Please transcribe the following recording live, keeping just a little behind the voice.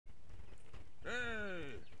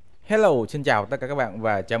Hello, xin chào tất cả các bạn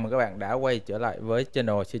và chào mừng các bạn đã quay trở lại với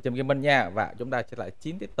channel XìTrum Gaming nha. Và chúng ta sẽ lại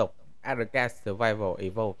chiến tiếp tục ARK Survival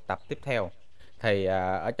Evo tập tiếp theo. Thì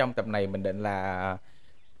ở trong tập này mình định là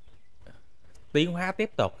tiến hóa tiếp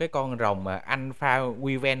tục cái con rồng Alpha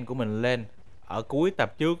Wyvern của mình lên. Ở cuối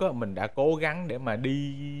tập trước á, mình đã cố gắng để mà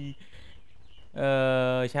đi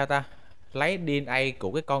sao ta, lấy DNA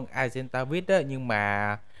của cái con Exalted á, nhưng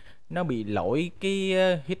mà nó bị lỗi cái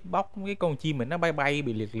hitbox, cái con chim mình nó bay bay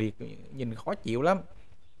bị liệt liệt, nhìn khó chịu lắm.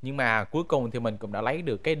 Nhưng mà cuối cùng thì mình cũng đã lấy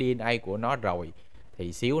được cái DNA của nó rồi.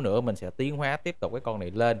 Thì xíu nữa mình sẽ tiến hóa tiếp tục cái con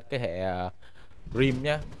này lên cái hệ Rim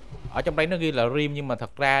nhá. Ở trong đây nó ghi là Rim nhưng mà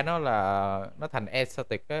thật ra nó thành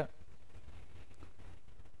Exalted á.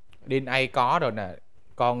 DNA có rồi nè.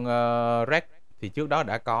 Con Rex thì trước đó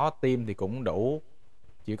đã có, team thì cũng đủ.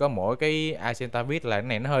 Chỉ có mỗi cái Exalted là cái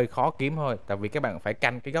này nó hơi khó kiếm thôi, tại vì các bạn phải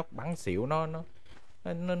canh cái góc bắn xỉu nó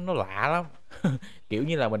lạ lắm. Kiểu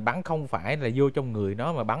như là mình bắn không phải là vô trong người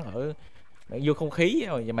nó mà bắn ở vô không khí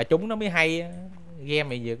rồi mà chúng nó mới hay. Game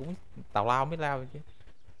này giờ cũng tào lao mới lao chứ.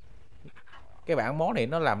 Cái bản món này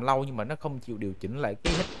nó làm lâu nhưng mà nó không chịu điều chỉnh lại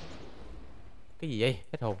cái hít. Cái gì vậy?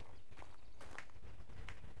 Hết hồn.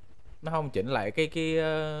 Nó không chỉnh lại cái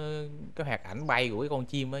hoạt ảnh bay của cái con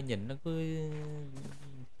chim á, nhìn nó cứ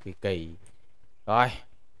kỳ kỳ. Rồi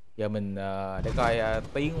giờ mình để coi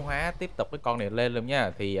tiến hóa tiếp tục cái con này lên luôn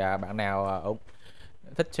nha. Thì bạn nào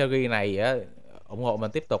thích series này á, ủng hộ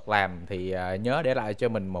mình tiếp tục làm thì nhớ để lại cho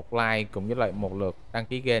mình một like cùng với lại một lượt đăng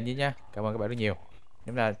ký kênh với nhá. Cảm ơn các bạn rất nhiều.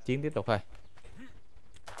 Chúng ta chiến tiếp tục thôi.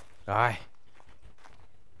 Rồi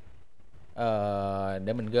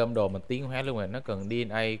để mình gom đồ mình tiến hóa luôn rồi. Nó cần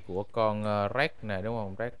DNA của con Rex này đúng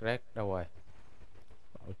không? Rex đâu rồi?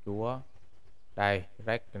 Bảo chúa đây,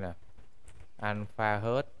 Rex nè. Alpha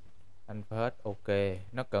hết ok.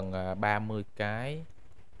 Nó cần 30 cái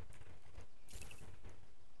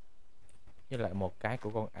với lại một cái của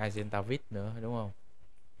con Exalted nữa đúng không?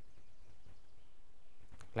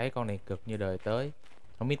 Lấy con này cực như đời tới.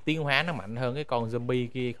 Không biết tiến hóa nó mạnh hơn cái con zombie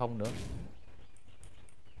kia không nữa.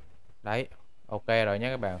 Đấy, ok rồi nhé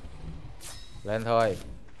các bạn. Lên thôi.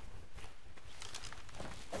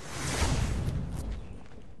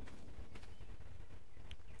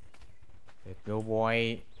 Let's go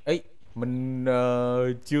boy. Ấy, mình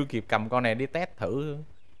chưa kịp cầm con này đi test thử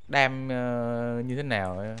đam như thế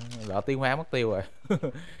nào. Lỡ tiến hóa mất tiêu rồi.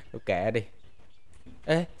 Tôi kệ đi.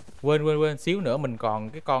 Ê, quên xíu nữa mình còn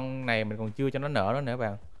cái con này mình còn chưa cho nó nở nữa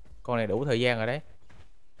bạn. Con này đủ thời gian rồi đấy.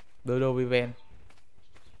 DodoWyvern.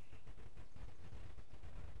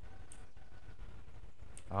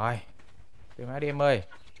 Rồi, tiến hóa đi em ơi.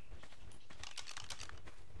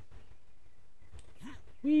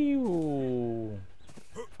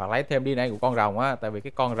 Phải lấy thêm đi này của con rồng á, tại vì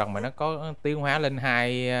cái con rồng mà nó có tiến hóa lên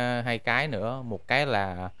hai cái nữa, một cái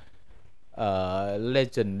là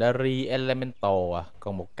Legendary Elemental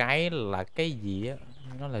còn một cái là cái gì á,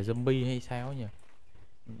 nó là zombie hay sao nhỉ?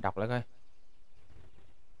 Đọc lại coi.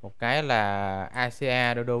 Một cái là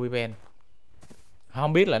ACA DodoWyvern.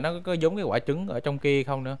 Không biết là nó có giống cái quả trứng ở trong kia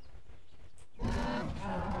không nữa.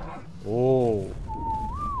 Ồ.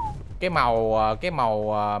 Cái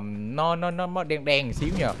màu nó đen đen xíu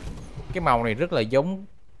nha. Cái màu này rất là giống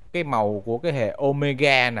cái màu của cái hệ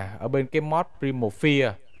Omega nè, ở bên cái mod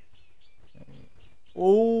Primorphia.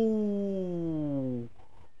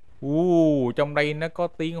 Trong đây nó có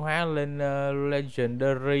tiến hóa lên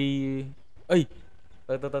Legendary. Ê,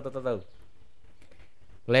 từ.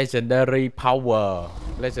 Legendary Power,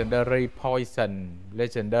 Legendary Poison,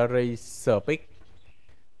 Legendary Speed.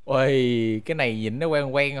 Ôi, cái này nhìn nó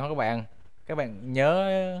quen quen hả các bạn? Các bạn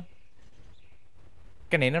nhớ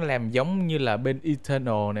cái này nó làm giống như là bên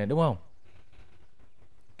Eternal này đúng không?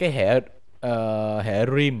 Cái hệ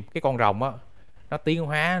Rim, cái con rồng á, nó tiến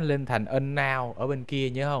hóa lên thành Unknown ở bên kia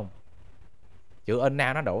nhớ không? Chữ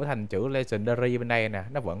Unknown nó đổi thành chữ Legendary bên đây nè,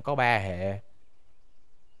 nó vẫn có 3 hệ.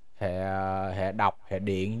 Hệ độc, hệ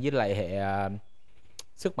điện với lại hệ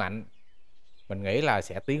sức mạnh. Mình nghĩ là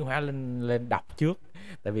sẽ tiến hóa lên độc trước,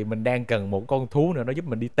 tại vì mình đang cần một con thú nữa nó giúp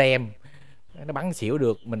mình đi tem, nó bắn xỉu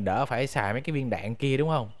được, mình đỡ phải xài mấy cái viên đạn kia đúng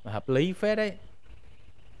không? Hợp lý phết đấy.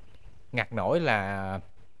 Ngặt nổi là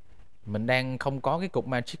mình đang không có cái cục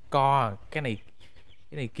magic core. Cái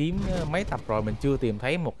này kiếm mấy tập rồi mình chưa tìm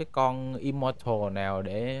thấy một cái con immortal nào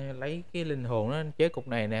để lấy cái linh hồn nó chế cục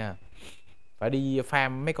này nè. Phải đi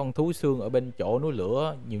farm mấy con thú xương ở bên chỗ núi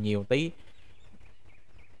lửa nhiều tí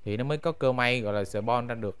thì nó mới có cơ may gọi là spawn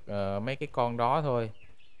ra được mấy cái con đó thôi.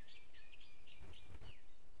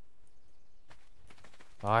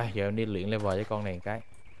 Rồi giờ em đi luyện level với con này cái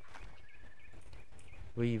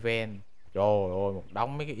Wyvern. Trời ơi, một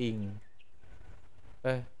đống mấy cái yên.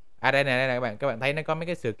 Ê, À đây nè các bạn thấy nó có mấy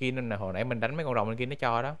cái skin nè, hồi nãy mình đánh mấy con rồng lên kia nó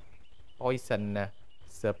cho đó. Poison nè,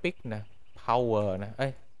 Speed nè, Power nè.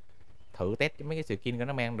 Ê, thử test mấy cái skin của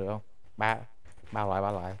nó mang được không? Ba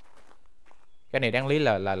loại. Cái này đáng lý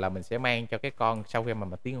là mình sẽ mang cho cái con sau khi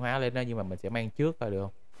mà tiến hóa lên đó, nhưng mà mình sẽ mang trước thôi được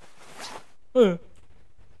không? Ừ.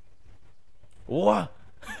 Ủa?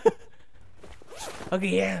 Ở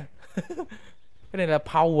kìa. Cái này là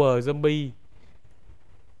Power Zombie.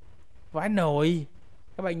 Vãi nồi.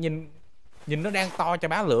 Các bạn nhìn nó đang to cho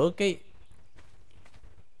bá lửa, cái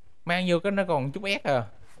mang vô cái nó còn chút ép à.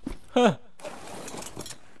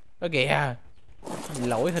 Đó kìa.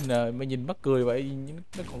 Lỗi hình à, mà nhìn mắc cười vậy,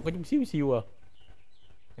 nó còn có chút xíu à.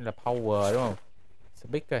 Đây là Power đúng không?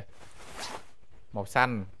 Speak coi. Màu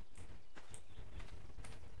xanh.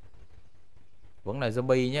 Vẫn là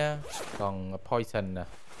zombie nhá. Còn Poison nè.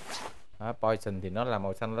 Đó, Poison thì nó là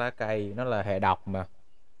màu xanh lá cây, nó là hệ độc mà.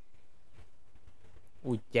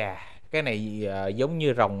 Ui chà, cái này giống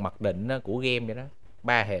như rồng mặc định của game vậy đó.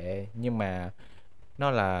 3 hệ nhưng mà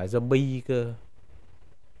nó là zombie cơ.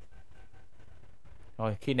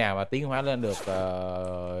 Thôi khi nào mà tiến hóa lên được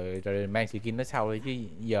rồi mang skin nó sau đi, chứ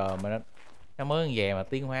giờ mà nó mới về mà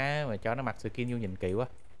tiến hóa mà cho nó mặc skin vô nhìn kỳ quá.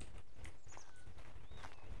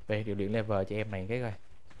 Đây điều luyện level cho em này cái coi.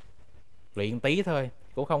 Luyện tí thôi,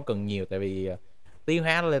 cũng không cần nhiều, tại vì tiến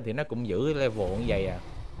hóa lên thì nó cũng giữ level như vậy à.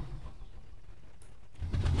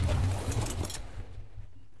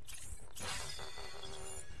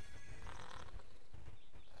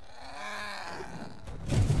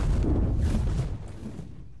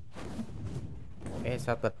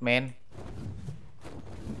 Exalted man.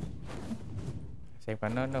 Xem coi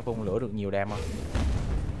nó phun lửa được nhiều đam không.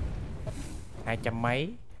 200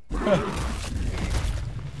 mấy.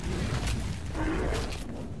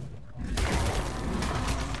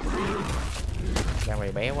 Đam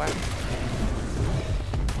này bé quá.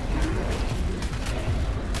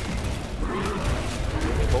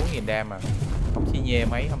 4.000 đam mà. Không xi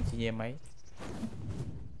nhê mấy.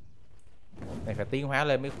 Này phải tiến hóa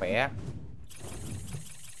lên mới khỏe.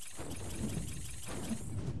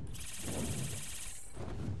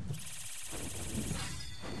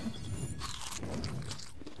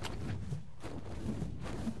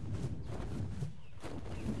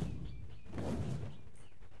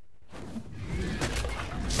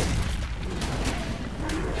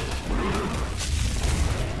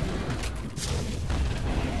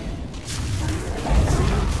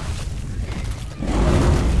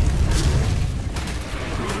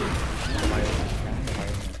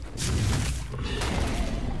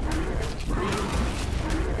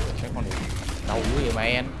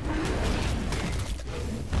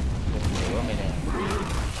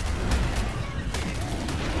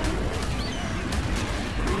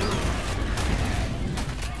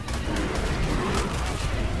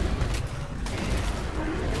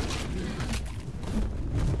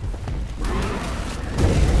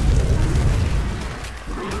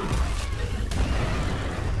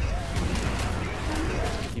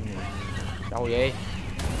 Đâu vậy?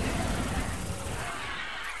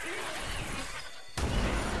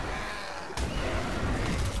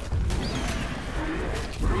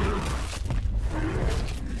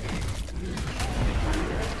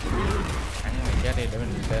 Ăn mình chết đi để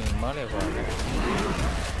mình lên mới level.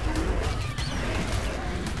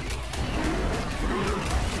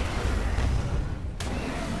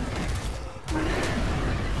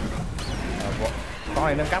 Con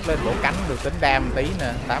này nâng cấp lên bổ cánh được tính đam tí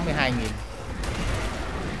nè, 82.000.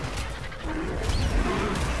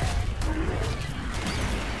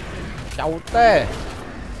 Châu tê.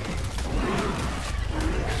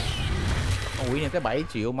 Con quỷ này tới 7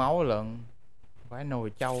 triệu máu lần. Phải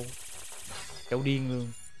nồi châu. Châu điên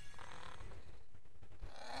luôn.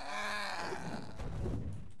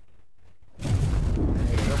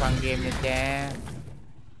 Đây có băng game nha cha.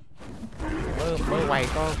 Mới quay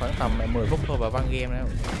có khoảng tầm 10 phút thôi và băng game nữa.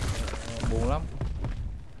 Buồn lắm.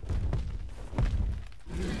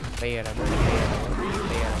 Te ra bớt.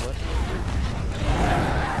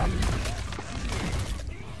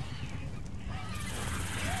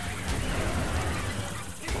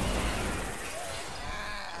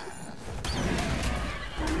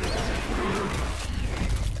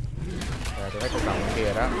 Rồi tôi thấy con đồng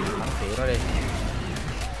kia đó, bắn xỉu nó đi.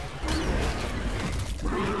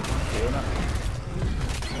 Xỉu nó.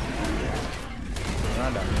 Nó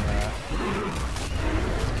đừng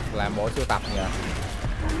làm bộ sưu tập nhờ.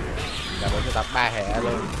 Là bộ sưu tập 3 hệ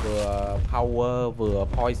luôn, vừa power, vừa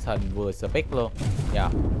poison, vừa speed luôn nhờ.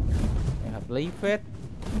 Hợp lý phết.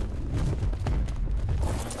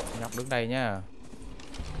 Nhọc đứng đây nha.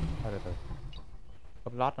 Thôi từ từ.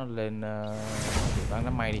 upload nó lên dự đoán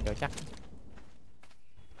đám mây đi cho chắc.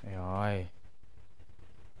 Đây rồi.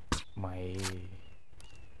 Mày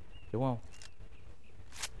đúng không?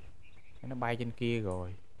 Nó bay trên kia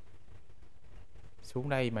rồi. Xuống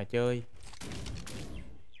đây mà chơi.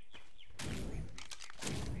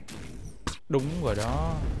 Đúng rồi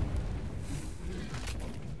đó.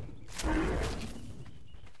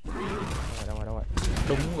 Đâu rồi.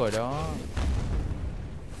 Đúng rồi đó.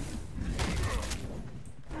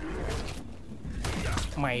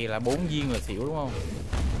 Mày là 4 viên là xỉu đúng không?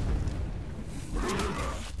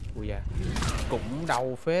 Ui da. Cũng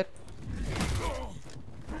đau phết.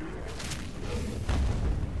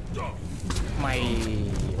 Mày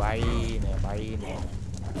bay nè.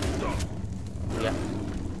 Ui da.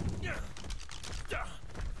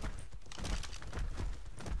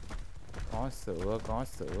 Có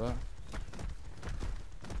sữa.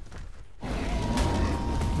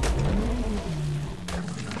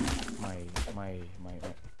 Mày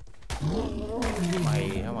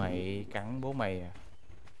hả mày? Cắn bố mày à?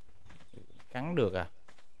 Cắn được à?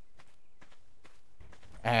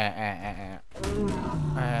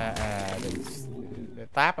 Để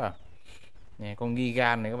táp à? Nè con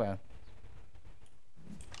Gigan này các bạn.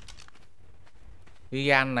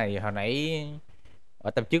 Gigan này hồi nãy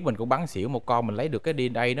ở tập trước mình cũng bắn xỉu một con, mình lấy được cái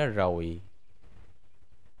DNA nó rồi.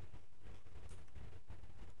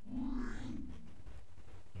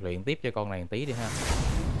 Luyện tiếp cho con này một tí đi ha.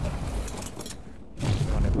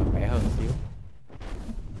 Con này khỏe hơn một xíu.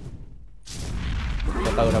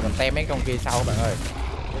 Từ từ rồi mình tem mấy con kia sau các bạn ơi.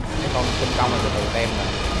 Mấy con kinh công là từ từ tem nè.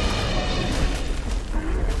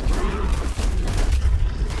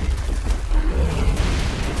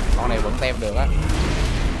 Con này vẫn tem được á.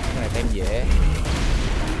 Con này tem dễ.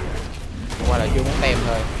 Qua là chưa muốn tem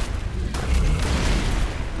thôi.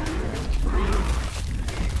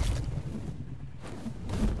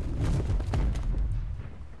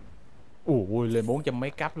 Ui lên 400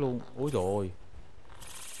 mấy cấp luôn. Ui rồi.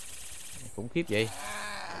 Khủng khiếp vậy.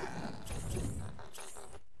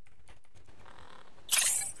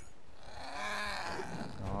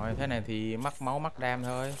 Rồi thế này thì mắc máu mắc đam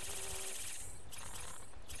thôi.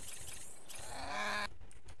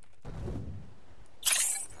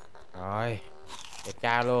 Rồi đẹp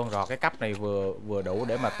cha luôn. Rồi cái cấp này vừa đủ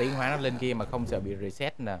để mà tiến hóa nó lên kia mà không sợ bị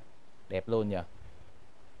reset nè. Đẹp luôn nhờ.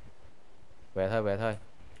 Về thôi.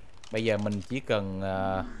 Bây giờ mình chỉ cần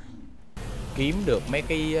kiếm được mấy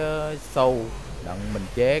cái sâu đặng mình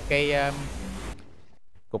chế cái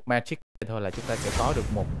cục magic thôi là chúng ta sẽ có được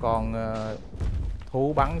một con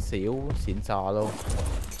thú bắn xỉu xịn sò luôn.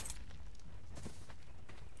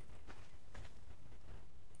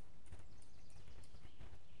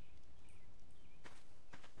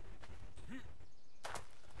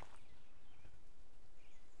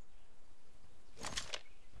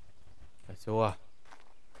 Xua.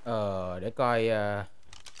 Để coi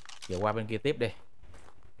giờ qua bên kia tiếp đi.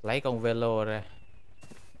 Lấy con velo ra.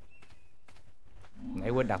 Nãy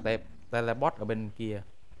quên đặt teleport ở bên kia.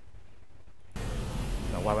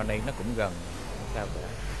 Mà qua bên đây nó cũng gần. Không sao cả.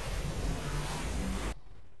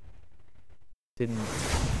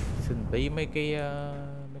 Xin tí mấy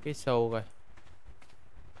cái show coi.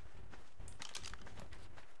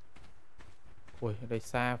 Ui đây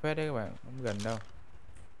xa phết đấy các bạn. Không gần đâu.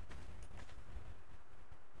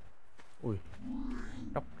 Ui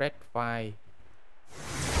Rock Red Fire.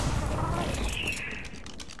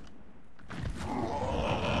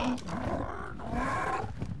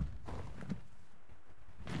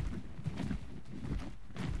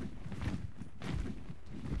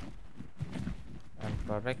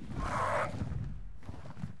 Correct.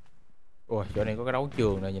 Ủa chỗ này có cái đấu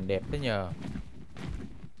trường này nhìn đẹp thế nhờ.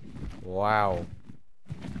 Wow.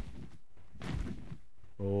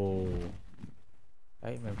 Ồ.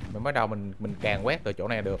 Đấy mình bắt đầu mình càng quét từ chỗ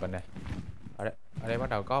này được rồi nè. Ở đây bắt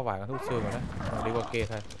đầu có vài con thú xương rồi đó. Rồi đi qua kia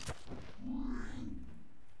thôi.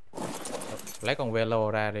 Lấy con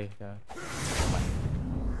velo ra đi.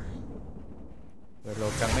 Velo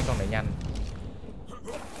cân mấy con này nhanh.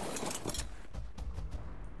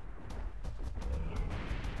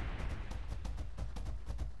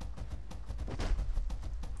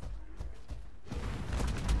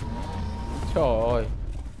 Trời ơi.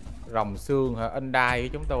 Rồng xương hả? Ân đai với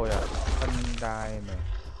chúng tôi à. Ân đai mà.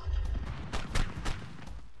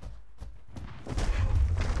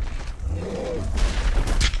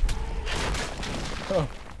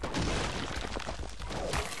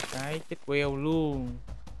 Cái chết queo luôn.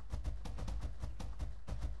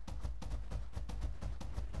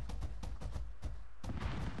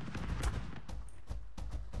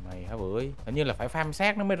 Mày hả bưởi? Hình như là phải farm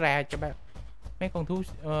xác nó mới ra cho bạn. Mấy con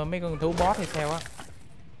thú boss hay sao á.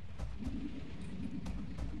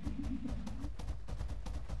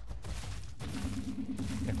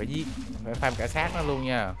 phải giết, phải farm cả xác nó luôn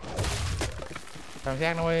nha. Farm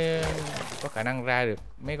xác nó mới có khả năng ra được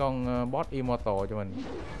mấy con boss immortal cho mình.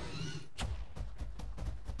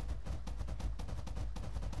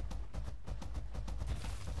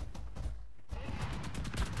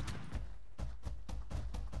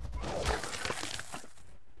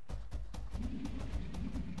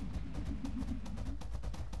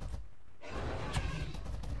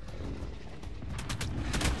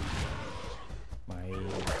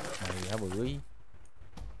 Bưởi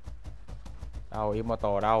đâu,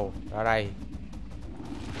 immortal đâu, ra đây.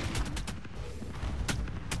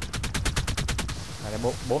 Đây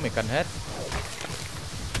bố mày canh hết.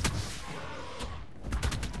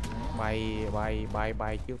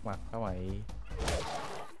 Bay trước mặt các mày.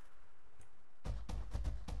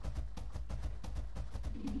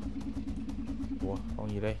 Ủa con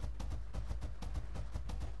gì đây?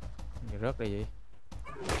 Gì rớt đây vậy?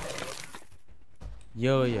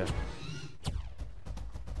 Dơi à?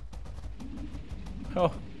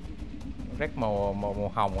 Oh, rác màu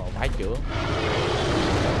hồng màu bãi trưởng.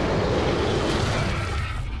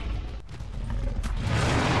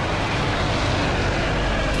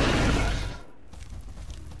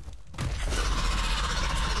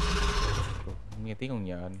 Nghe tiếng con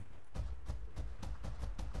nhện.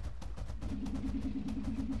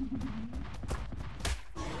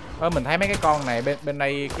 Mình thấy mấy cái con này bên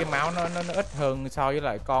đây cái máu nó ít hơn so với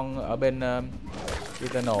lại con ở bên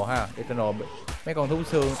Eternal ha. Eternal mấy con thú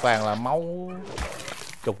xương toàn là máu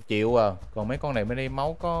chục triệu à, còn mấy con này bên đây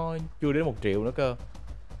máu có chưa đến 1 triệu nữa cơ,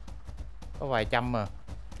 có vài trăm mà.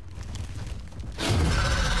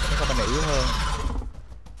 Mấy con bên này yếu hơn.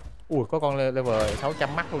 Ui có con level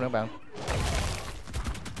 600 mắt luôn nữa bạn,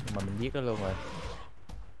 mà mình giết nó luôn rồi.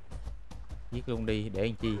 Giết luôn đi để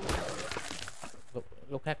làm chi,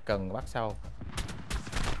 lúc khác cần bắt sau.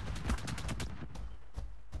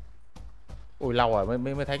 Ui lâu rồi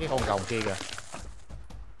mới thấy cái con rồng kia kìa,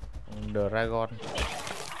 Dragon.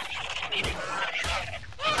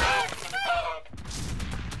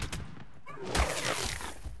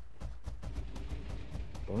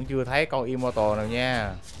 Vẫn chưa thấy con immortal nào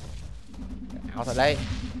nha. Ảo thật đấy.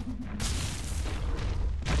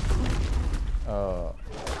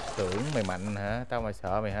 Tưởng mày mạnh hả? Tao mày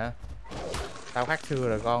sợ mày hả? Tao khác xưa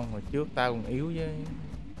rồi con, hồi trước tao còn yếu chứ.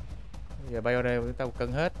 Giờ bay ở đây tao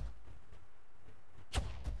cân hết.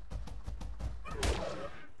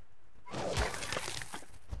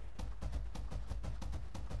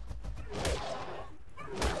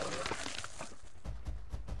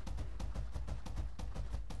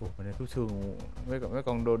 Mình này thú xương mấy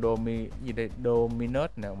con gì đây,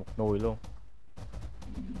 Dominus nè, một nùi luôn.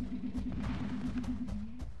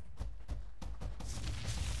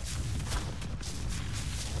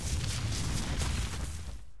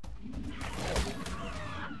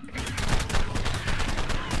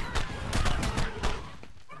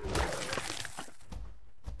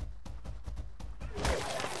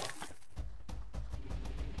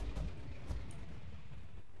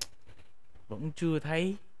 Vẫn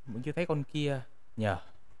chưa thấy con kia nhờ.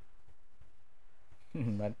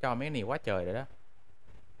 Mà cho mấy cái này quá trời rồi đó.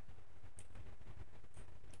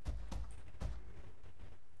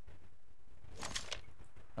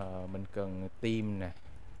 Mình cần team nè,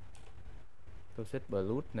 toxic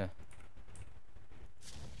blood nè,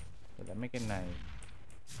 rồi là mấy cái này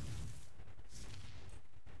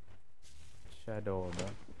shadow nữa.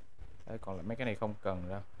 Đấy, còn là mấy cái này không cần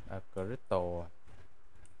đâu. Crystal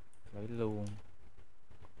lấy luôn.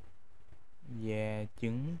 Da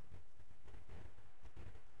trứng.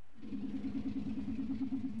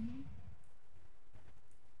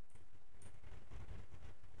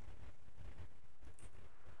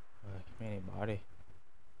 Rồi, mấy này bỏ đi.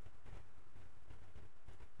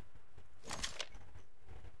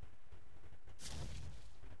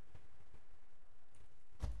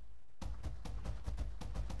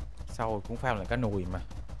 Sau rồi cũng farm lại cá nùi mà.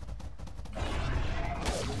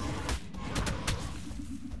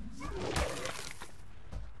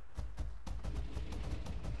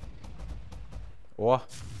 Ủa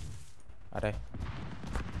ở đây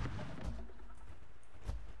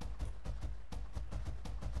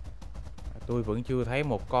tôi vẫn chưa thấy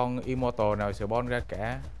một con immortal nào spawn ra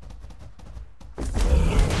cả.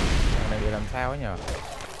 Này bị làm sao á nhờ.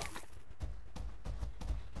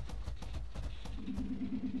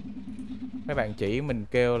 Mấy bạn chỉ mình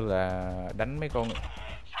kêu là đánh mấy con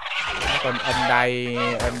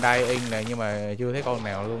undying này, nhưng mà chưa thấy con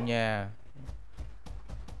nào luôn nha.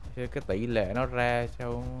 Cái tỷ lệ nó ra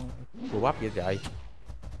sao bù bắp vậy trời.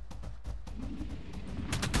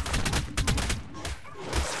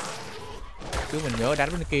 Chứ mình nhớ đánh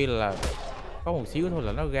bên kia là Có một xíu thôi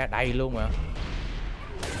là nó ra đầy luôn mà.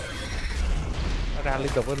 Nó ra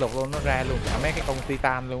liên tục luôn, nó ra luôn cả mấy cái con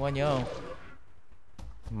titan luôn á, nhớ không?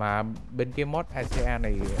 Mà bên cái mod ASEAN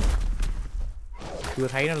này chưa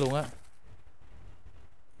thấy nó luôn á.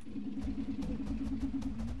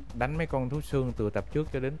 Đánh mấy con thú xương từ tập trước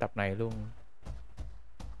cho đến tập này luôn,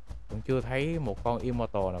 cũng chưa thấy một con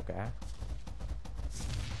Immortal nào cả.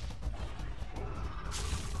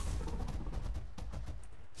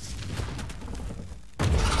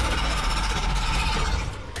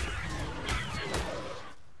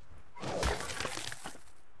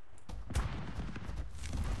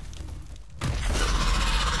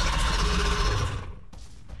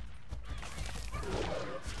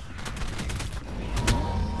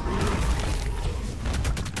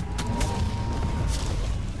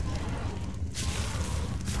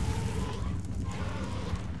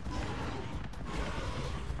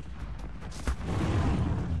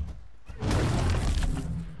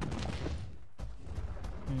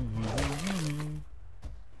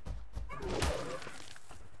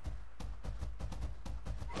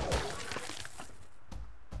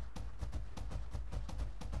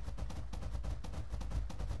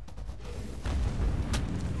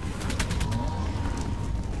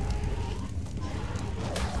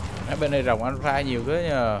 Ở bên đây rồng alpha nhiều thế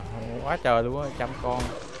nhờ, quá trời luôn á, 100 con,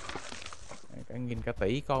 cả nghìn cả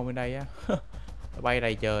tỷ con bên đây á. Nó bay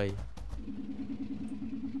đầy trời,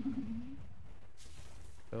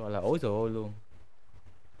 tôi gọi là ối rồi ôi luôn.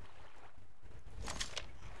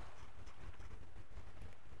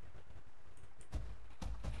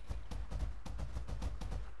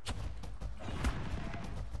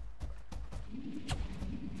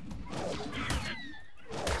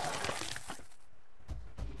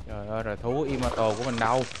 Trời ơi, rồi thú Immortal của mình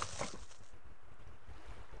đâu?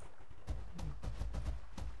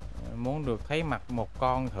 Muốn được thấy mặt một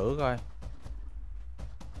con thử coi,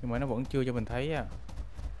 nhưng mà nó vẫn chưa cho mình thấy á.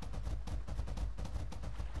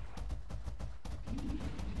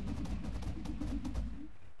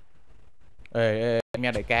 Ê em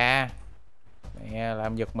nha đại ca, mẹ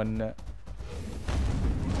làm giật mình.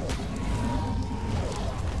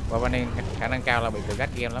 Và bên đây khả năng cao là bị tự gắt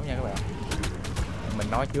game lắm nha các bạn,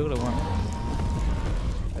 mình nói trước luôn á.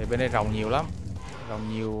 Thì bên đây rồng nhiều lắm,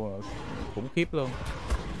 rồng nhiều khủng khiếp luôn.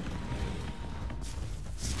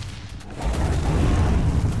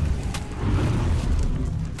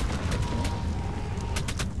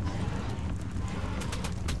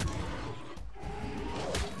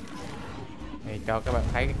 Thì cho các bạn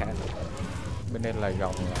thấy cái khả bên đây là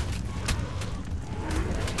rồng là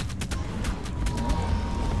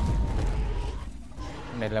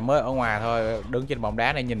này là mới ở ngoài thôi, đứng trên bóng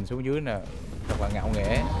đá này nhìn xuống dưới nè, thật là ngạo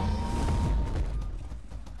nghễ.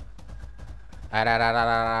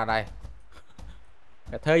 Đây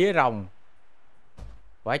thế giới rồng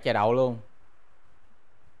quá trời đậu luôn.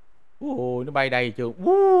 Nó bay đầy trường.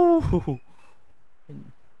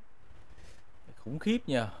 Khủng khiếp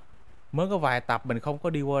nha. Mới có vài tập mình không có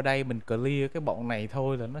đi qua đây, mình clear cái bọn này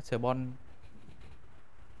thôi là nó spawn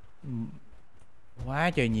quá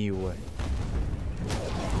trời nhiều rồi.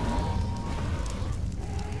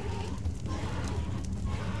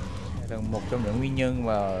 Một trong những nguyên nhân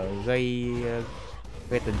mà gây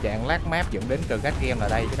tình trạng lag map dẫn đến cờ gắt game là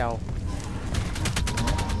đây chứ đâu.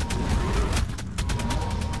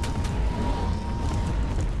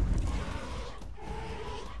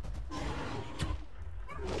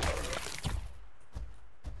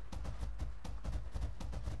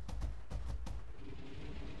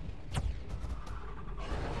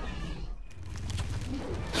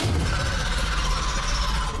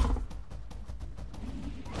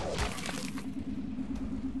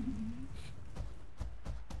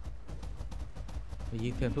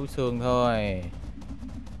 Giết thêm thú xương thôi,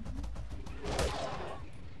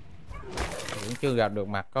 cũng chưa gặp được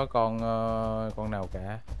mặt có con nào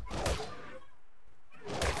cả.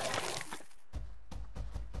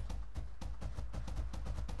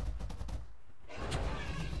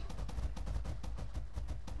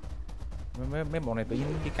 Mấy bọn này tự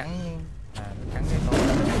nhiên đi cắn, nó cắn cái con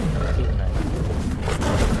xương này.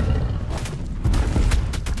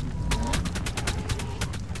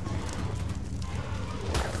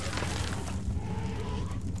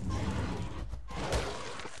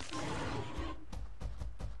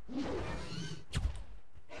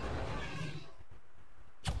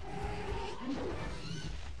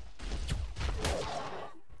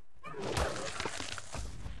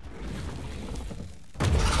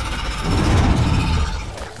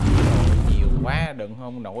 Đừng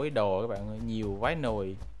không nổi đồ các bạn ơi, nhiều vái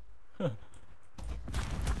nồi.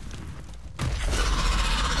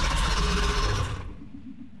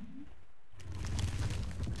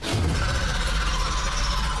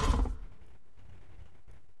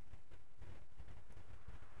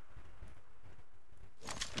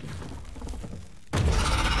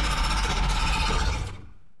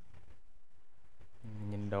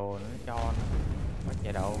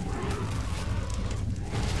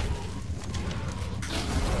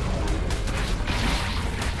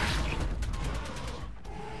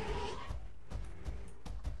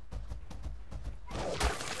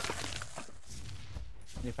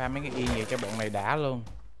 Đi farm mấy cái yên vậy cho bọn này đã luôn.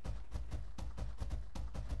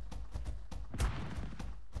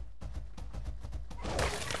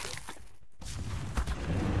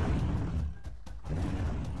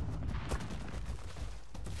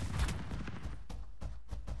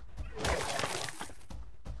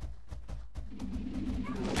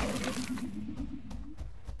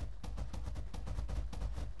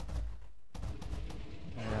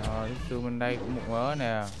 Rồi, xương bên đây cũng một mớ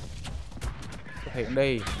nè. Xuất hiện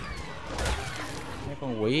đi. Mấy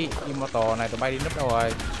con quỷ immortal này tụi bay đi núp đâu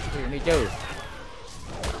rồi? Xuất hiện đi chứ.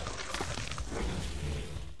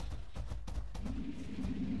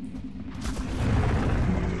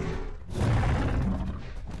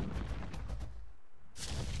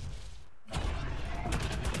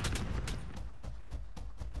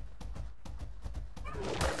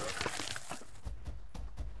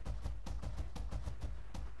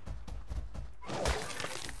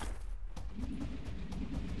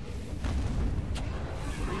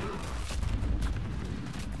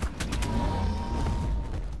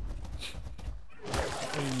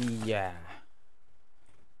 Dạ.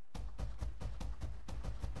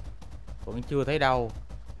 Vẫn chưa thấy đâu.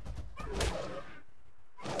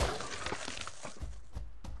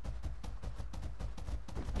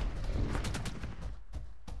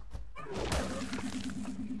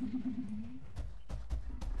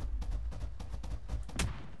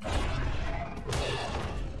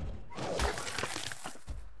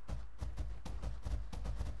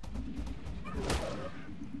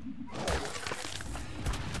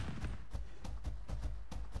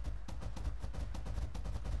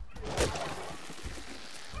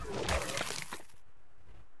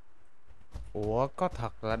 Ủa có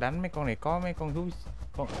thật là đánh mấy con này có mấy con thú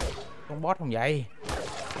con boss không vậy?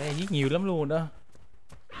 Đây giết nhiều lắm luôn đó.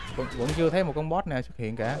 Vẫn chưa thấy một con boss nào xuất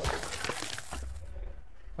hiện cả.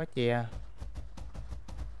 Quá chè.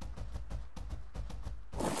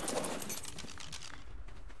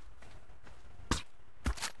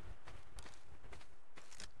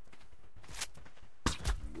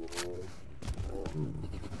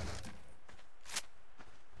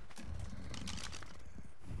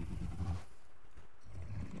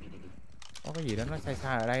 Có cái gì đó nó sai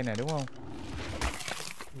sai ở đây nè đúng không?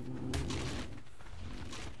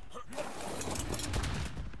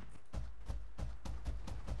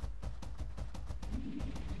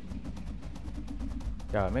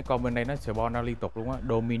 Trời, mấy con bên đây nó spawn ra liên tục luôn á.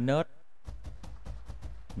 Dominus,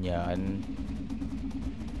 Nhện,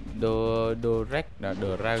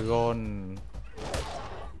 Dragon,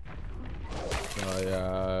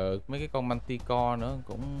 rồi mấy cái con Manticore nữa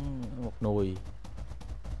cũng một nùi.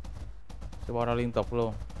 Spawn ra liên tục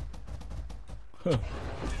luôn.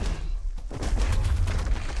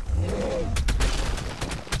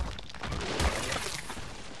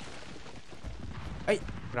 Ấy,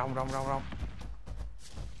 rồng.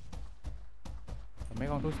 Mấy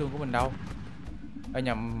con thú xương của mình đâu?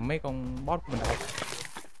 Nhầm, mấy con boss của mình đâu?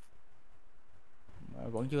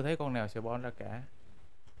 Vẫn chưa thấy con nào spawn ra cả.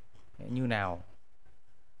 Như nào?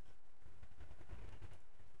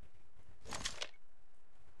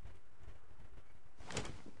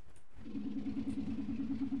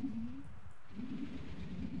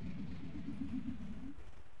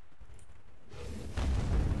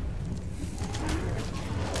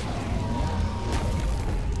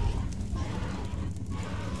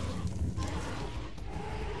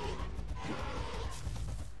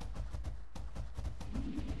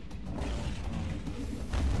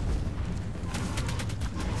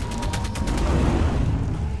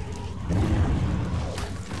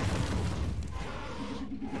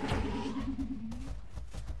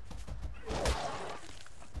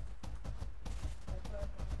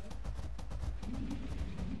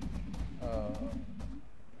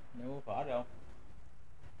 Mua phở được không?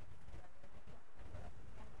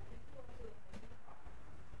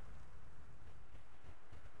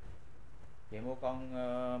 Vậy mua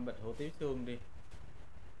con bịch hủ tiếu xương đi.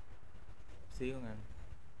 Xíu ăn.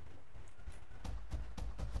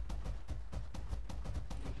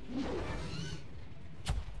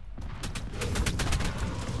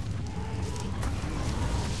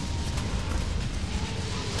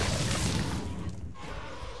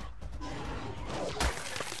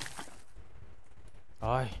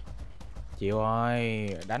 Thôi chịu rồi,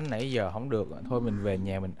 đánh nãy giờ không được, thôi mình về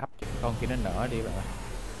nhà mình ấp con kia nó nở đi bạn ơi.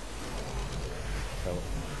 Rồi.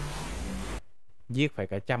 Giết phải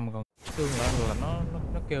cả trăm con xương là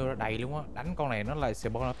nó kêu ra đầy luôn á. Đánh con này nó lại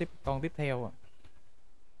spawn nó con tiếp theo à.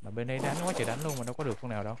 Mà bên đây đánh quá trời đánh luôn mà đâu có được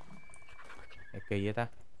con nào đâu. Này kỳ vậy ta.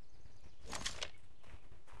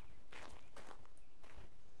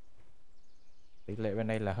 Tỷ lệ bên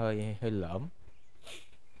đây là hơi lỡm.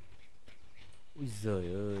 Ui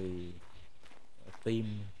giời ơi, tim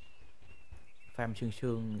farm xương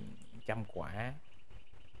xương trăm quả,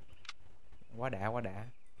 quá đã quá đã.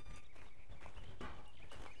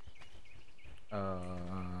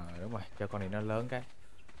 Đúng rồi, cho con này nó lớn cái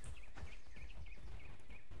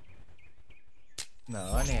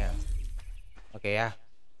nở nè. Ok à.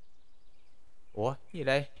 Ủa cái gì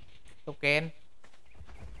đây, token.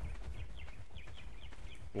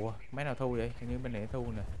 Ủa máy nào thu vậy, hình như bên này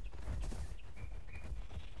thu nè.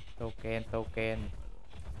 Token.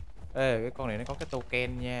 Ê cái con này nó có cái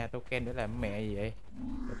token nha, token để làm mẹ gì vậy?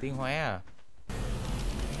 Để tiến hóa à?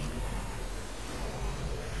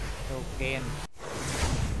 Token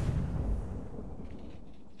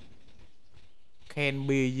can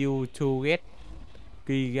be used to get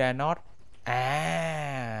Giganotosaurus.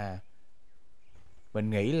 À, mình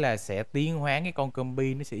nghĩ là sẽ tiến hóa cái con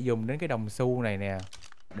zombie, nó sẽ dùng đến cái đồng xu này nè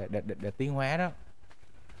để tiến hóa đó.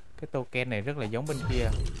 Cái token này rất là giống bên kia.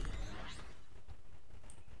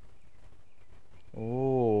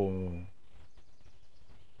 Ồ.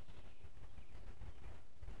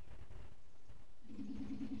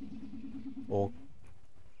 Ồ,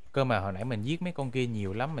 cơ mà hồi nãy mình giết mấy con kia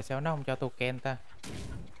nhiều lắm mà sao nó không cho token ta,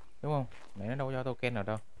 đúng không? Nãy nó đâu cho token nào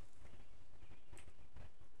đâu.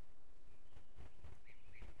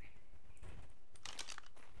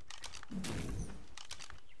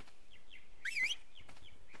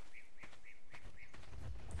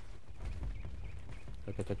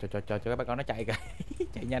 Cho các bạn con nó chạy kìa.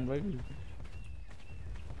 Chạy nhanh với.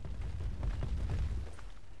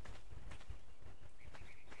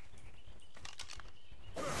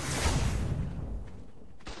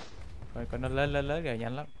 Coi nó lên kìa,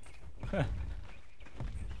 nhanh lắm.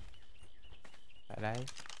 Tại đây.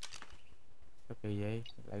 Sao kỳ vậy?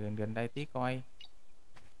 Lại gần đây tí coi.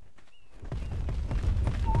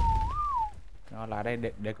 Nó lại đây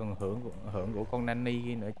để còn hưởng của con Nani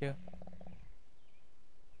kia nữa chứ.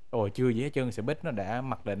 Ồ chưa gì hết trơn, sự bích nó đã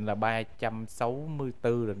mặc định là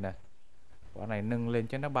 364 rồi nè. Quả này nâng lên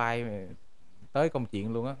cho nó bay tới công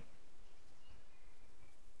chuyện luôn á.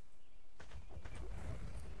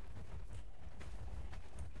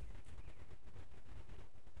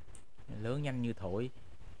 Lớn nhanh như thổi.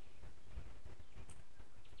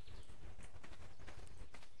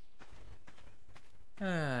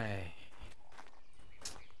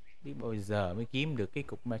 Biết bao giờ mới kiếm được cái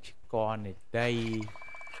cục magic con này đây.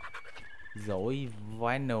 Dỗi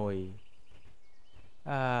vãi nồi.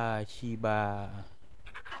 Chiba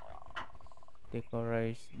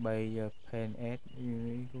decorate by pen as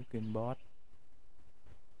cooking board.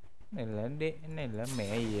 Này là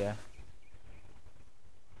mẹ gì vậy?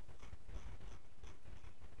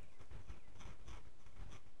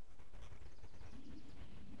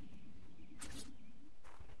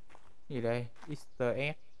 Gì đây? Easter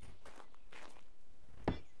egg.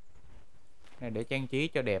 Này để trang trí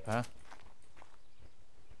cho đẹp hả?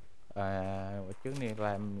 Quả trứng này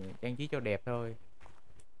làm trang trí cho đẹp thôi.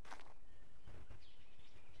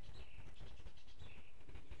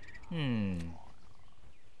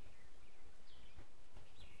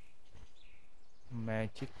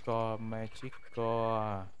 Magical.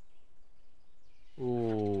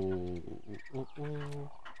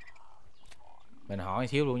 Mình hỏi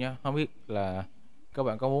xíu luôn nha, không biết là các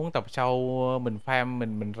bạn có muốn tập sau mình farm,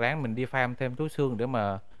 mình ráng mình đi farm thêm túi xương để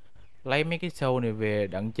mà lấy mấy cái show này về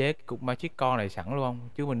đặng chế cục magic con này sẵn luôn không?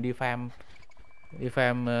 Chứ mình đi farm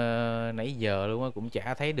nãy giờ luôn á, cũng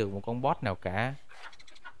chả thấy được một con boss nào cả.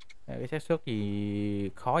 Cái xác suất gì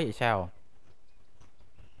khó vậy sao?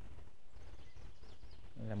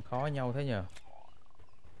 Làm khó nhau thế nhờ.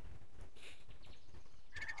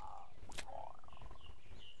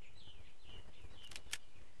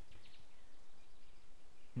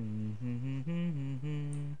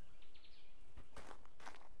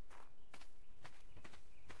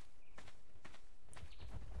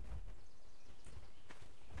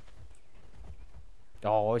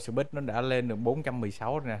 Trời ơi, Speed nó đã lên được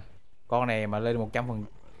 416 rồi nè. Con này mà lên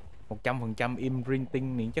 100%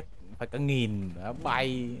 imprinting thì chắc phải cả nghìn. Đã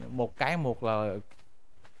bay một cái một là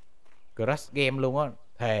crush game luôn á,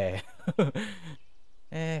 thề.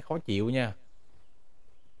 Khó chịu nha.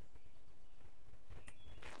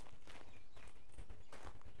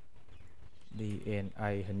 DNA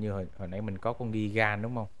hình như hồi nãy mình có con Gigan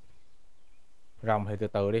đúng không? Rồng thì từ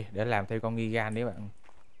từ đi để làm theo con Gigan đấy bạn.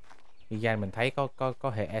 Gigan mình thấy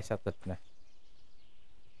có hệ Exalted nè,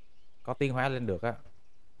 có tiến hóa lên được á.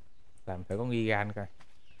 Làm phải có Gigan coi.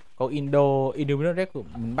 Con Indominus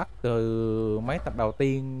mình bắt từ mấy tập đầu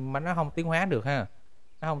tiên mà nó không tiến hóa được ha.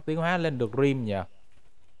 Nó không tiến hóa lên được rim nhờ.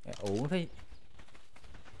 Uổng thế.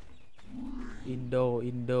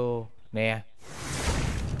 Indo nè.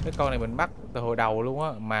 Cái con này mình bắt từ hồi đầu luôn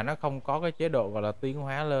á, mà nó không có cái chế độ gọi là tiến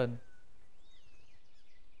hóa lên.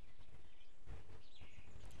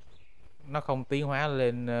 Nó không tiến hóa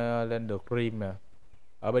lên lên được rim mà.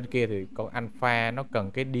 Ở bên kia thì con alpha nó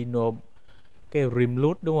cần cái dino, cái rim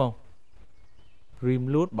loot đúng không? Rim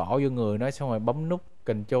loot bỏ vô người nó xong rồi bấm nút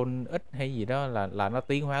Control X hay gì đó là nó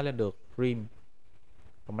tiến hóa lên được rim.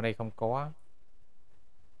 Còn bên đây không có.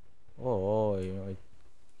 Ôi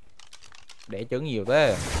để trứng nhiều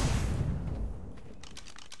thế.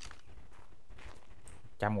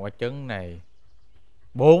 100 quả trứng này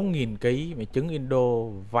 4.000 kg mày, trứng Indo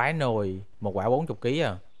vái nồi, một quả 40 kg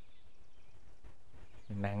à,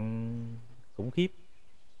 nặng khủng khiếp.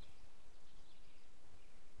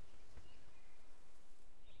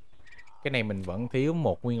 Cái này mình vẫn thiếu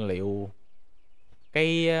một nguyên liệu.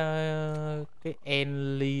 Cái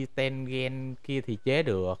Enli ten gen kia thì chế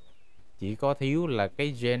được, chỉ có thiếu là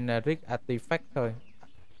cái generic artifact thôi.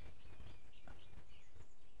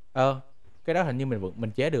 Cái đó hình như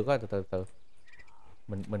mình chế được á, từ từ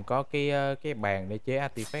mình có cái bàn để chế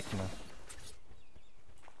artifact mà.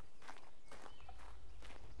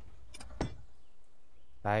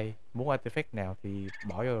 Đây, muốn artifact nào thì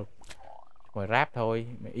bỏ vô ngoài ráp thôi,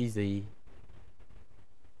 easy.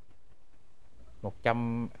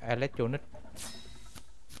 100 electronic,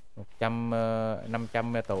 100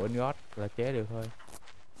 500 metal ingot là chế được thôi.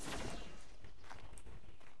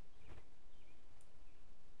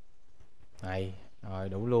 Này rồi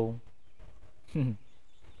đủ luôn.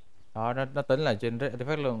 Đó, nó tính là trên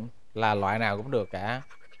artifact luôn, là loại nào cũng được cả.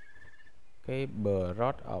 Cái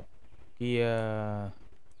blood of kia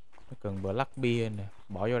nó cần black beer nè,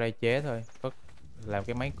 bỏ vô đây chế thôi. Có làm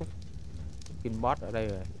cái máy cúc skin bot ở đây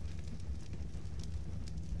rồi.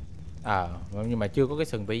 Nhưng mà chưa có cái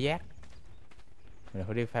sừng tê giác, mình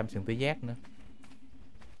phải đi farm sừng tê giác nữa.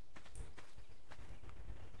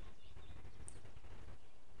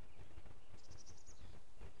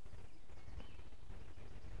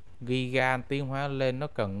 Gigan tiến hóa lên nó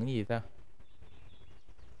cần cái gì ta?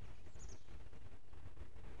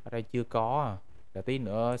 Ở đây chưa có à. Để tí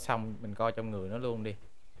nữa xong mình coi trong người nó luôn đi.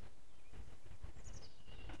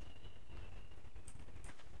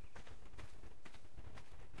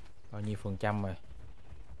 Bao nhiêu phần trăm rồi?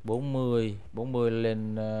 40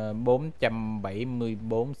 lên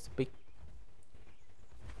 474 speed.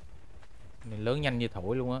 Này lớn nhanh như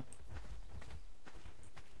thổi luôn á.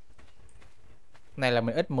 Này là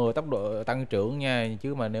mình ít 10 tốc độ tăng trưởng nha,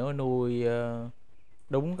 chứ mà nếu nuôi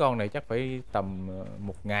đúng con này chắc phải tầm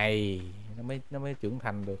một ngày nó mới trưởng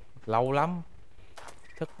thành được, lâu lắm,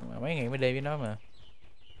 thức mấy ngày mới đi với nó mà.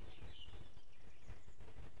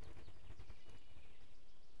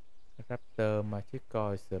 Raptor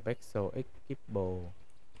Magical Special Equipable.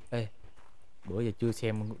 Ê, bữa giờ chưa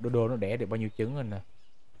xem Dodo nó đẻ được bao nhiêu trứng rồi nè.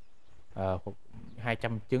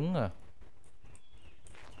 200 trứng à.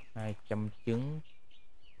 200 trứng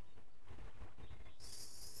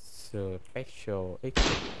Special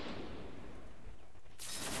Equipable.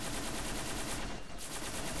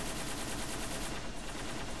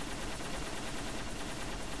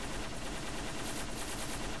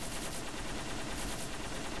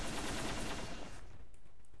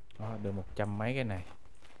 Được 100 mấy cái này.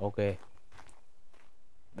 Ok,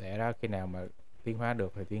 để đó khi nào mà tiến hóa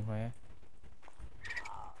được thì tiến hóa.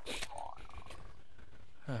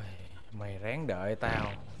 Mày ráng đợi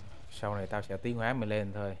tao, sau này tao sẽ tiến hóa mày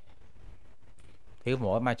lên thôi. Thiếu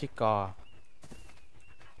mỗi magic core.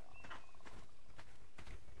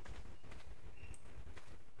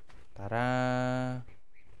 Ta-da.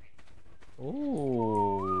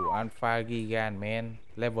 Alpha Gigan man,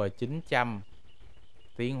 level 900.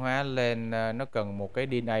 Tiến hóa lên nó cần một cái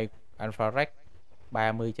DNA Alpha Rex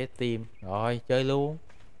 30 trái tim. Rồi chơi luôn,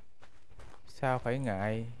 sao phải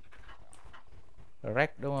ngại. Rex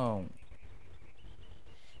đúng không?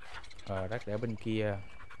 Rex để bên kia.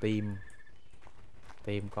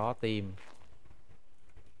 Tim có tim.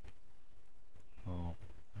 1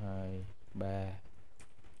 2 3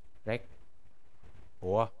 Rex.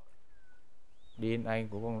 Ủa, DNA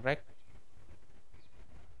của con Rex.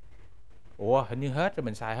 Ủa, hình như hết rồi,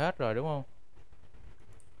 mình xài hết rồi đúng không?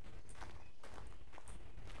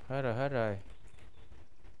 Hết rồi.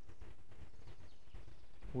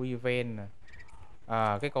 Wyvern nè.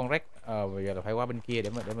 Cái con Rex bây giờ là phải qua bên kia để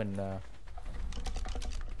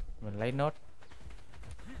mình lấy nốt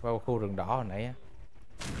vào khu rừng đỏ hồi nãy á.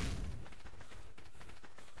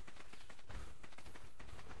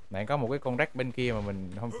 Nãy có một cái con Rex bên kia mà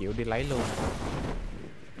mình không chịu đi lấy luôn.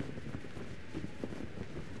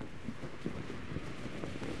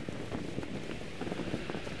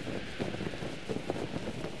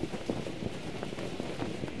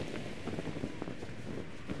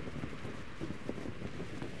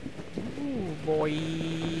 quay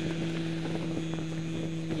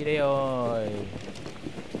video rồi.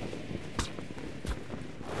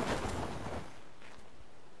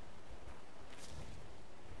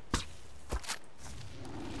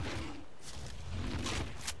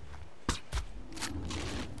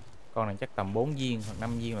 Con này chắc tầm 4 viên hoặc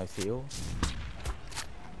 5 viên là xỉu.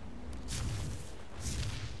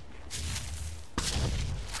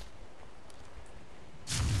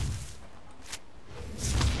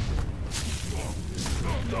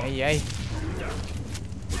 Mẹ vậy?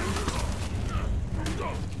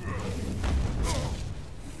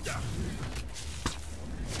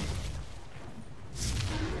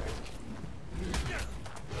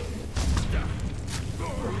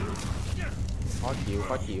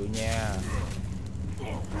 Khó chịu nha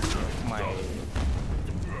mày.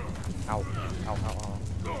 Au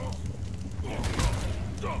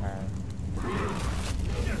à.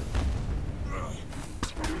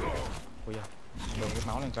 Ui da, đưa cái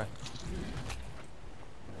máu lên coi.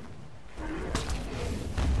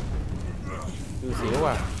 Chưa xỉu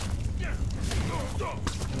à.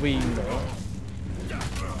 Viên nữa.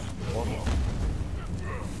 Ủa?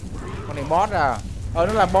 Con này boss à? Nó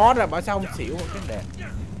là boss à, bảo sao không xỉu cái đẹp.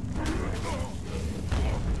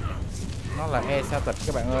 Nó là Exalted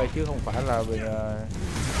các bạn ơi, chứ không phải là vì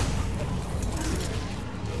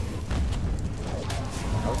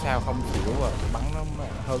bảo sao không xỉu à. Bắn nó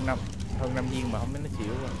hơn 5 viên mà không biết nó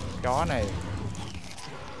xỉu à. Chó này.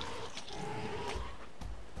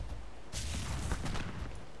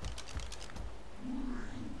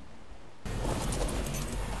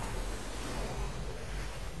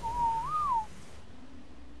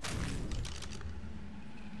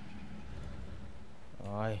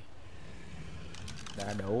 Rồi,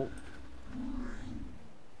 đã đủ.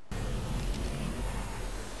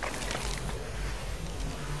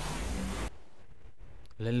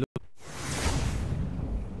 Lên luôn.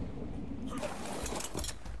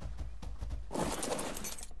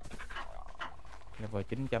 Level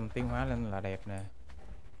 900 tiến hóa lên là đẹp nè.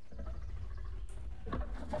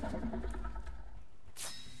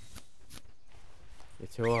 Được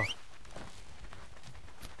chưa?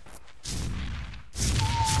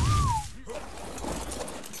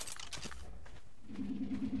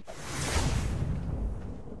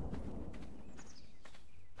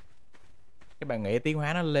 Các bạn nghĩ tiến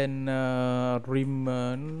hóa nó lên rim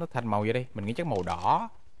nó thành màu gì đây? Mình nghĩ chắc màu đỏ.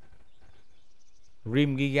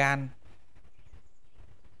 Rim Gigan.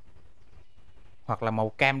 Hoặc là màu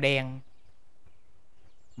cam đen.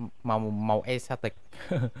 Màu Exalted.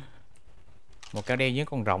 Màu cam đen với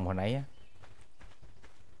con rồng hồi nãy á.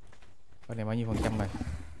 Con này bao nhiêu phần trăm rồi?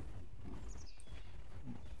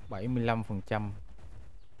 75%.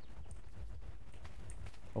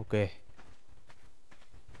 Ok.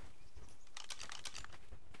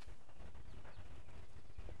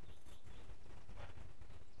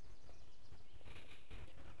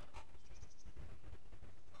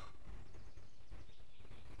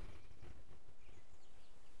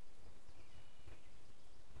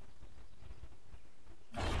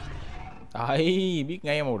 Đấy, biết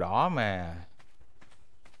ngay màu đỏ mà.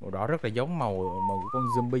 Màu đỏ rất là giống màu của con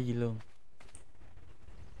zombie luôn.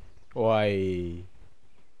 Ôi,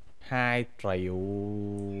 2 triệu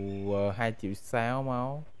 2 triệu 6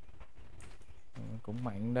 máu. Cũng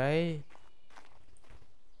mạnh đấy.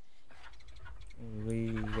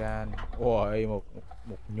 Vegan. Ôi,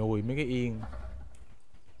 một nhùi mấy cái yên.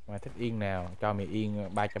 Mày thích yên nào? Cho mày yên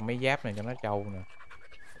 300 mấy giáp này cho nó trâu nè.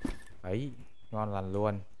 Ấy, ngon lành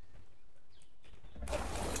luôn.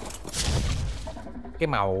 Cái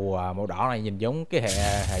màu đỏ này nhìn giống cái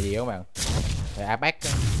hệ gì các bạn? Hệ ARK.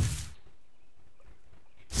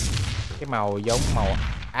 Cái màu giống màu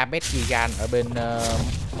ARK Gigan ở bên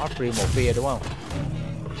Modry một phía đúng không?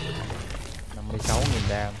 56.000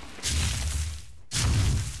 đam.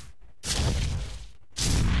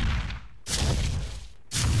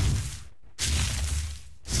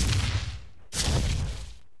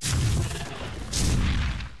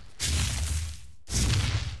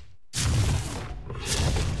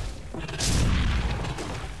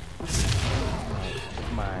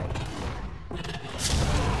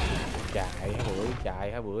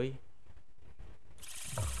 Chạy hả bưởi.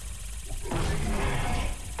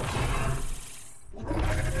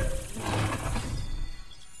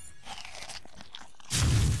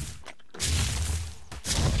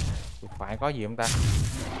 Phải có gì không ta?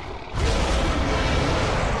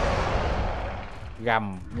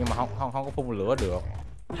 Gầm nhưng mà không có phun lửa được.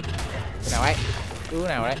 Cái nào ấy? Cứ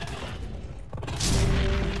nào đấy?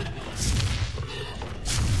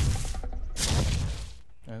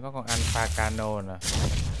 Có con alpha cano nè.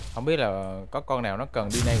 Không biết là có con nào nó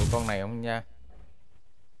cần DNA của con này không nha.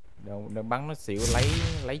 Đừng bắn nó xỉu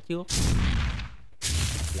lấy trước.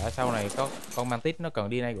 Lỡ sau này có con mantis nó cần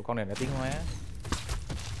DNA của con này đã tiến hóa,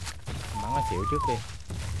 bắn nó xỉu trước đi,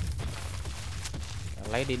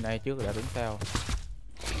 lấy DNA trước rồi đã tính sao.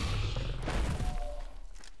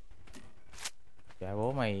 Trả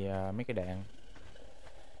bố mày mấy cái đạn.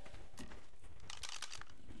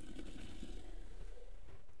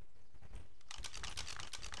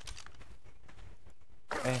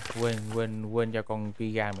 Ê, quên cho con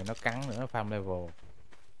Giga mày nó cắn nữa, nó farm level.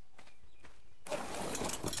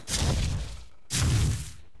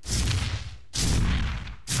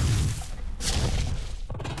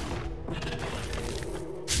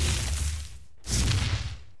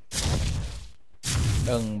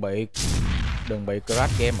 Đừng bị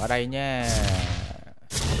crash game ở đây nha.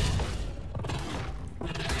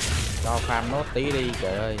 Cho farm nốt tí đi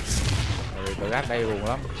trời ơi. Crash đây buồn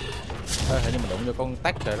lắm. Hình như mình đụng vô con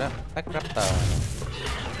tách rồi đó, tách raptor.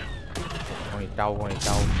 Con này trâu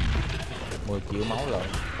 10 triệu máu rồi.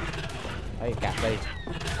 Đấy, cạp đi.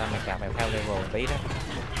 Sao mày cạp mày theo level một tí đó.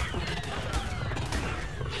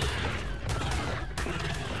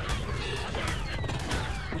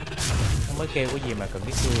 Nó mới kêu cái gì mà cần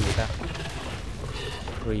cái cưa vậy ta.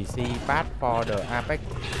 Receive pass for the Apex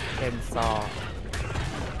sensor.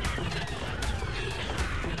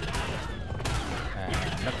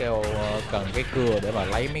 Nó kêu cần cái cưa để mà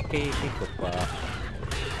lấy mấy cái cục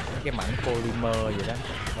mấy cái mảnh polymer vậy đó,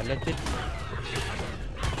 nó lấy chích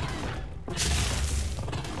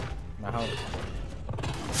mà không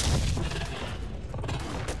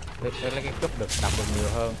để lấy cái cúp được đập được nhiều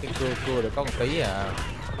hơn, cái cưa được có một tí à.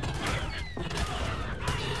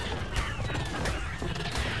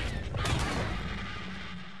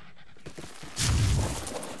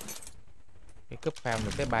 Cái cúp farm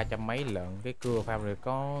được tới 300 mấy lận, cái cưa farm được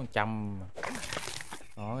có 100.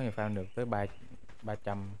 Đó, thì farm được tới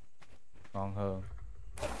 300 ngon hơn.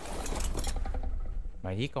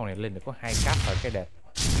 Mà giết con này lên được có 2 cấp rồi cái đẹp.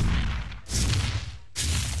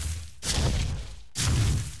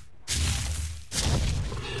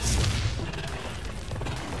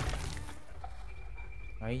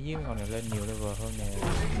 Ấy giết con này lên nhiều level hơn nè.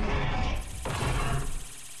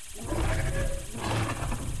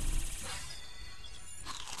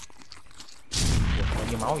 Bao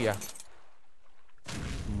nhiêu máu vậy?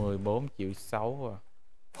 14 triệu 6 à.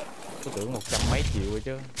 Tôi tưởng 100 mấy triệu rồi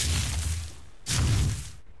chứ.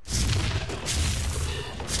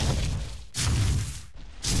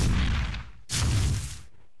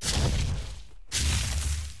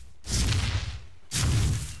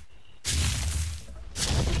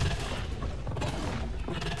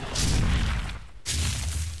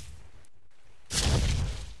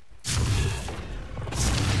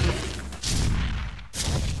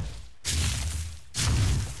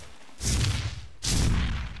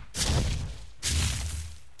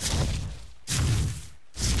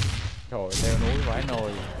 Trời, leo núi vãi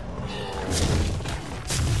nồi.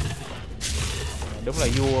 Đúng là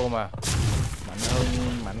vua mà.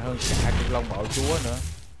 Mạnh hơn cả Cự Long Bạo Chúa nữa.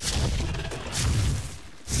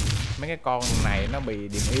 Mấy cái con này nó bị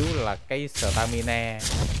điểm yếu là cái stamina.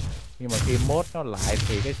 Nhưng mà khi mod nó lại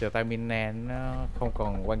thì cái stamina nó không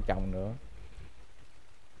còn quan trọng nữa.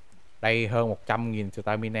 Đây hơn 100.000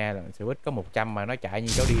 stamina rồi, Switch có 100 mà nó chạy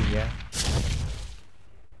như chó điên vậy.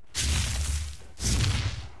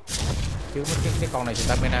 Chứ cái con này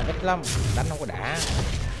stamina ít lắm, đánh không có đã.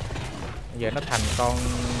 Bây giờ nó thành con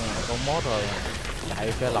mốt rồi,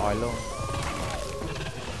 chạy phê lòi luôn.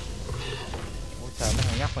 Ủa sao mấy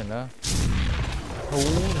thằng nhóc này nữa. Hú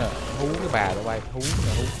nè, hú cái bà tụi bay,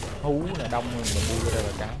 hú nè, đông mình vui đây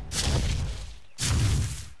là cá.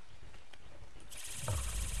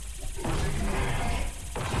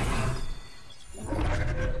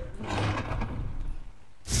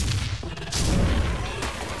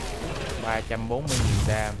 $340.000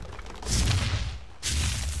 đam.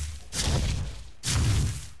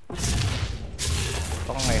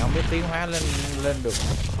 Con này không biết tiến hóa lên được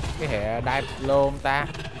cái hệ Diplom ta.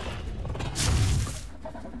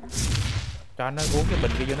 Cho nó uống cái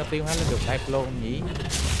bình kia vô nó tiến hóa lên được Diplom nhỉ.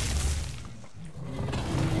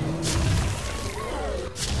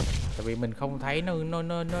 Tại vì mình không thấy nó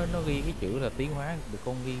ghi cái chữ là tiến hóa được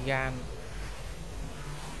con Gigan.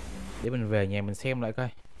 Để mình về nhà mình xem lại coi.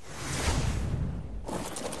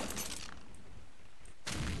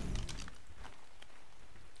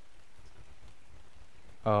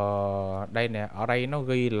 Đây nè, ở đây nó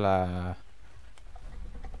ghi là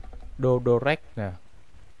Dodorex nè,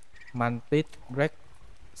 Mantis Rex,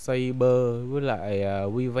 Saber với lại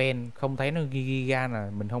Wyvern, không thấy nó ghi Giga nè,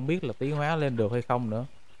 mình không biết là tiến hóa lên được hay không nữa.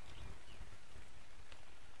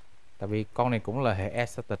 Tại vì con này cũng là hệ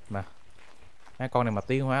Exalted mà. Hai con này mà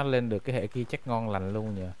tiến hóa lên được cái hệ kia chắc ngon lành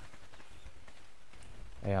luôn nhỉ.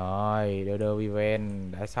 Đây rồi,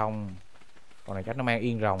 DodoWyvern đã xong. Con này chắc nó mang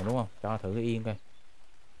yên rồng đúng không? Cho nó thử cái yên coi.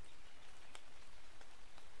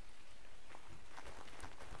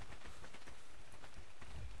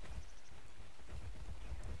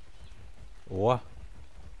 Ủa,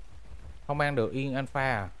 không mang được yên alpha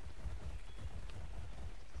à?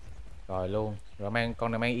 Rồi luôn. Rồi mang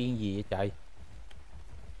con này mang yên gì vậy trời?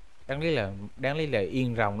 Đáng lý là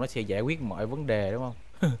yên rồng nó sẽ giải quyết mọi vấn đề đúng không?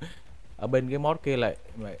 Ở bên cái mod kia là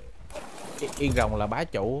yên rồng là bá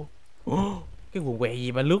chủ. Cái quần què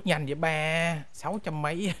gì mà lướt nhanh vậy ba? 600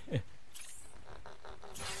 mấy.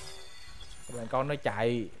 Các bạn con nó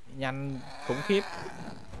chạy nhanh khủng khiếp.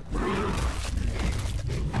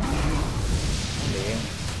 Điện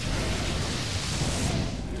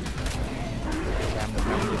cam được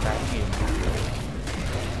 58.000.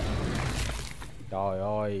 Trời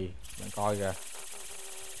ơi, bạn coi kìa.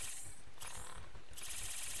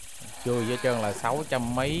 Chui với trơn là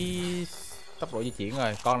 600 mấy tốc độ di chuyển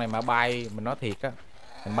rồi. Con này mà bay, mình nói thiệt á,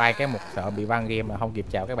 mình bay cái một sợ bị văng game mà không kịp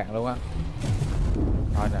chào các bạn luôn á.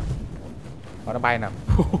 Thôi nè, nó bay nè.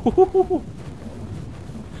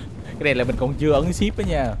 Cái này là mình còn chưa ấn ship đó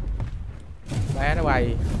nha. Má nó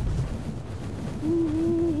bay.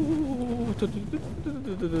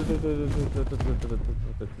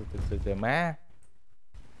 Má.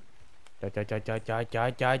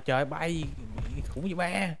 Trời bay khủng gì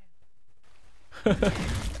ba.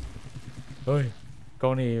 Ôi,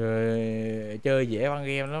 con này chơi dễ băng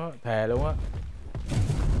game lắm, thề luôn á.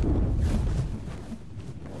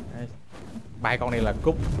 Bay con này là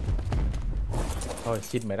cúp. Thôi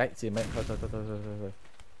xin mày đấy, xin mày. Thôi.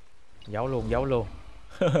 Giấu luôn.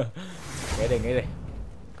 Nghe đi.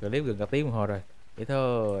 Clip gần cả tiếng đồng hồ rồi. Vậy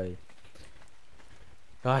thôi.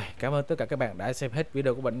 Rồi, cảm ơn tất cả các bạn đã xem hết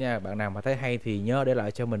video của mình nha. Bạn nào mà thấy hay thì nhớ để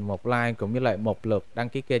lại cho mình một like cũng như lại một lượt đăng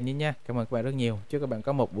ký kênh nhé nha. Cảm ơn các bạn rất nhiều. Chúc các bạn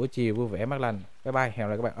có một buổi chiều vui vẻ mát lành. Bye bye, hẹn gặp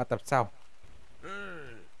lại các bạn ở tập sau.